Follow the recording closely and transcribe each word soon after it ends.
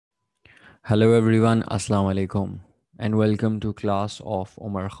Hello everyone, Assalamu alaikum, and welcome to class of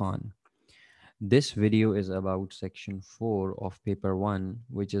Umar Khan. This video is about section 4 of paper 1,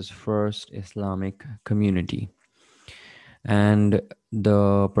 which is First Islamic Community. And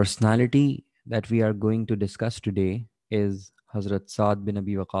the personality that we are going to discuss today is Hazrat Saad bin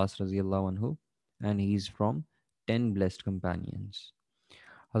Abi Waqas raziyallahu anhu, and he's from 10 blessed companions.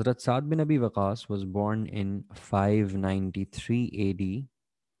 Hazrat Saad bin Abi Waqas was born in 593 AD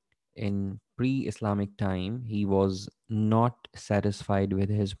in pre-Islamic time. He was not satisfied with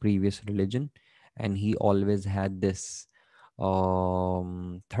his previous religion, and he always had this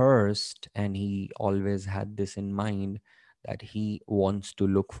thirst, and he always had this in mind that he wants to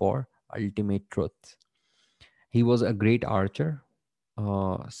look for ultimate truth. He was a great archer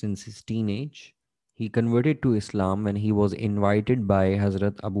since his teenage. He converted to Islam when he was invited by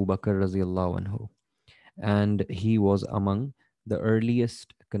Hazrat Abu Bakr radiallahu anhu, and he was among the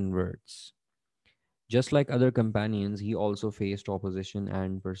earliest converts. Just like other companions, he also faced opposition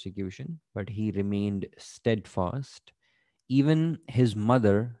and persecution, but he remained steadfast. Even his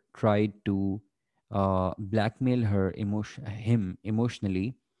mother tried to blackmail him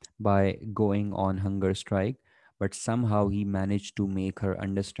emotionally by going on hunger strike, but somehow he managed to make her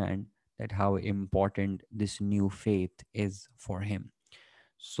understand that how important this new faith is for him.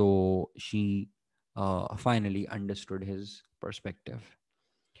 So she finally understood his perspective.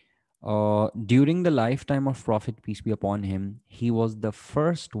 During the lifetime of Prophet, peace be upon him, he was the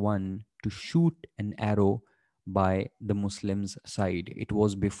first one to shoot an arrow by the Muslims' side. It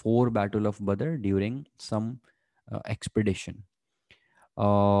was before Battle of Badr during some expedition.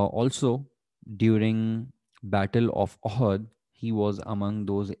 Also, during Battle of Uhud, he was among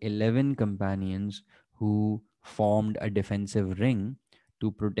those 11 companions who formed a defensive ring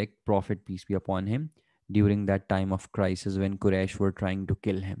to protect Prophet, peace be upon him, during that time of crisis when Quraysh were trying to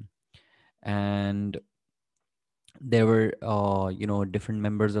kill him. And there were different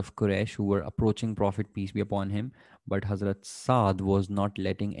members of Quraysh who were approaching Prophet, peace be upon him, but Hazrat Saad was not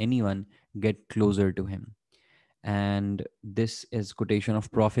letting anyone get closer to him. And this is quotation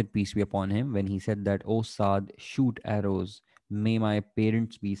of Prophet, peace be upon him, when he said that, "O Saad, shoot arrows, may my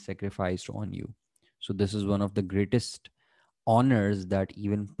parents be sacrificed on you." So this is one of the greatest honors, that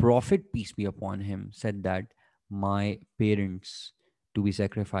even Prophet, peace be upon him, said that my parents to be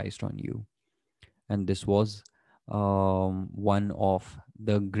sacrificed on you. And this was one of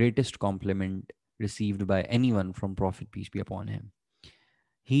the greatest compliment received by anyone from Prophet, peace be upon him.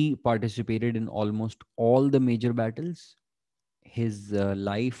 He participated in almost all the major battles. His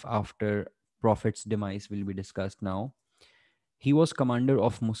life after Prophet's demise will be discussed now. He was commander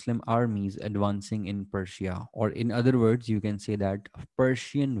of Muslim armies advancing in Persia, or in other words, you can say that a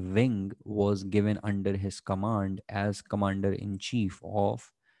Persian wing was given under his command as commander in chief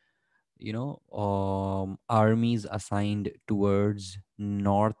of armies assigned towards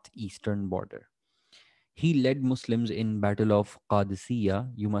northeastern border. He led Muslims in battle of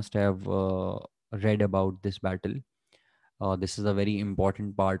Qadisiyah. You must have read about this battle. This is a very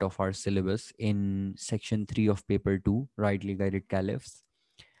important part of our syllabus in section 3 of paper 2, rightly guided caliphs.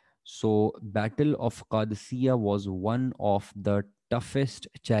 So battle of Qadisiyah was one of the toughest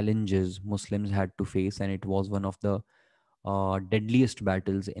challenges Muslims had to face, and it was one of the deadliest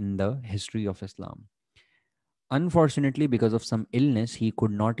battles in the history of Islam. Unfortunately, because of some illness, he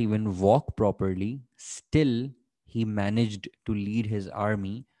could not even walk properly. Still, he managed to lead his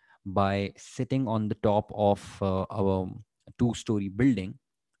army by sitting on the top of a two-story building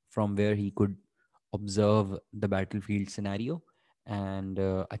from where he could observe the battlefield scenario. And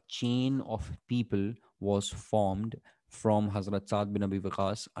a chain of people was formed from Hazrat Saad bin Abi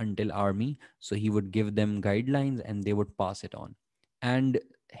Waqas until army. So he would give them guidelines and they would pass it on. And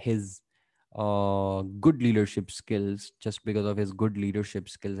his good leadership skills, just because of his good leadership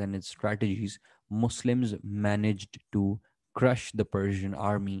skills and his strategies, Muslims managed to crush the Persian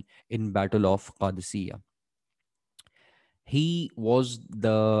army in Battle of Qadisiyah. He was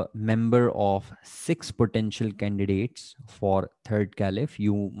the member of six potential candidates for third caliph.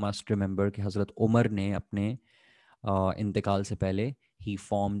 You must remember कि हजरत उमर ने अपने इंतकाल से पहले he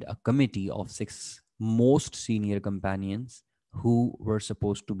formed a committee of six most senior companions who were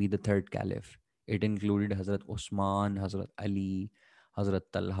supposed to be the third caliph. It included Hazrat Usman, Hazrat Ali, Hazrat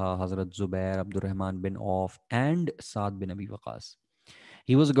Talha, Hazrat Zubair, Abdul Rahman bin Auf, and Saad bin Abi Waqas.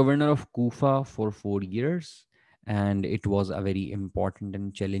 He was governor of Kufa for 4 years, and it was a very important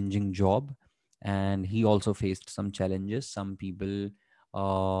and challenging job. And he also faced some challenges. Some people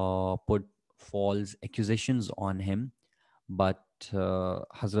put false accusations on him, but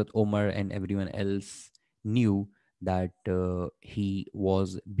Hazrat Omar and everyone else knew that he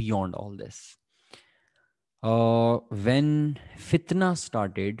was beyond all this. When fitna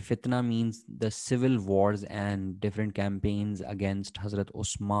started, fitna means the civil wars and different campaigns against Hazrat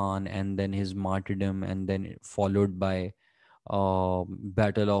Osman, and then his martyrdom, and then followed by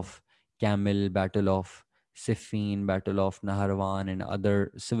Battle of Camel, Battle of Siffin, Battle of Naharwan, and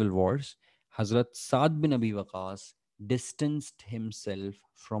other civil wars. Hazrat Saad bin Abi Waqas distanced himself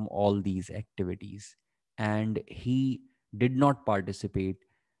from all these activities, and he did not participate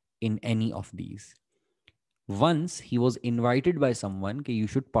in any of these. Once he was invited by someone that you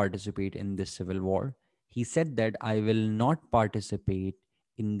should participate in this civil war. He said that I will not participate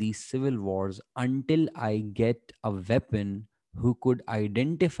in these civil wars until I get a weapon who could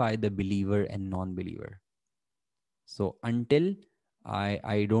identify the believer and non-believer. So until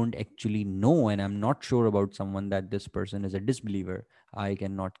I don't actually know and I'm not sure about someone that this person is a disbeliever, I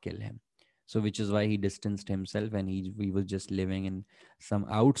cannot kill him. So which is why he distanced himself, and he was just living in some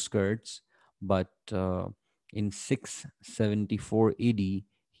outskirts. But in 674 AD,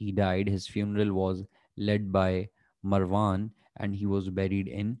 he died. His funeral was led by Marwan, and he was buried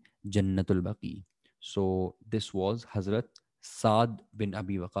in Jannatul Baqi. So this was Hazrat Saad bin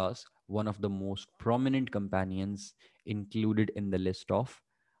Abi Waqas, one of the most prominent companions included in the list of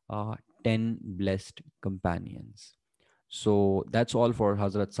uh, 10 blessed companions. So that's all for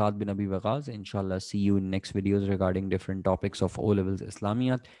Hazrat Saad bin Abi Waqas. Inshallah, see you in next videos regarding different topics of O levels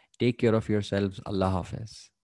Islamiyat. Take care of yourselves. Allah Hafiz.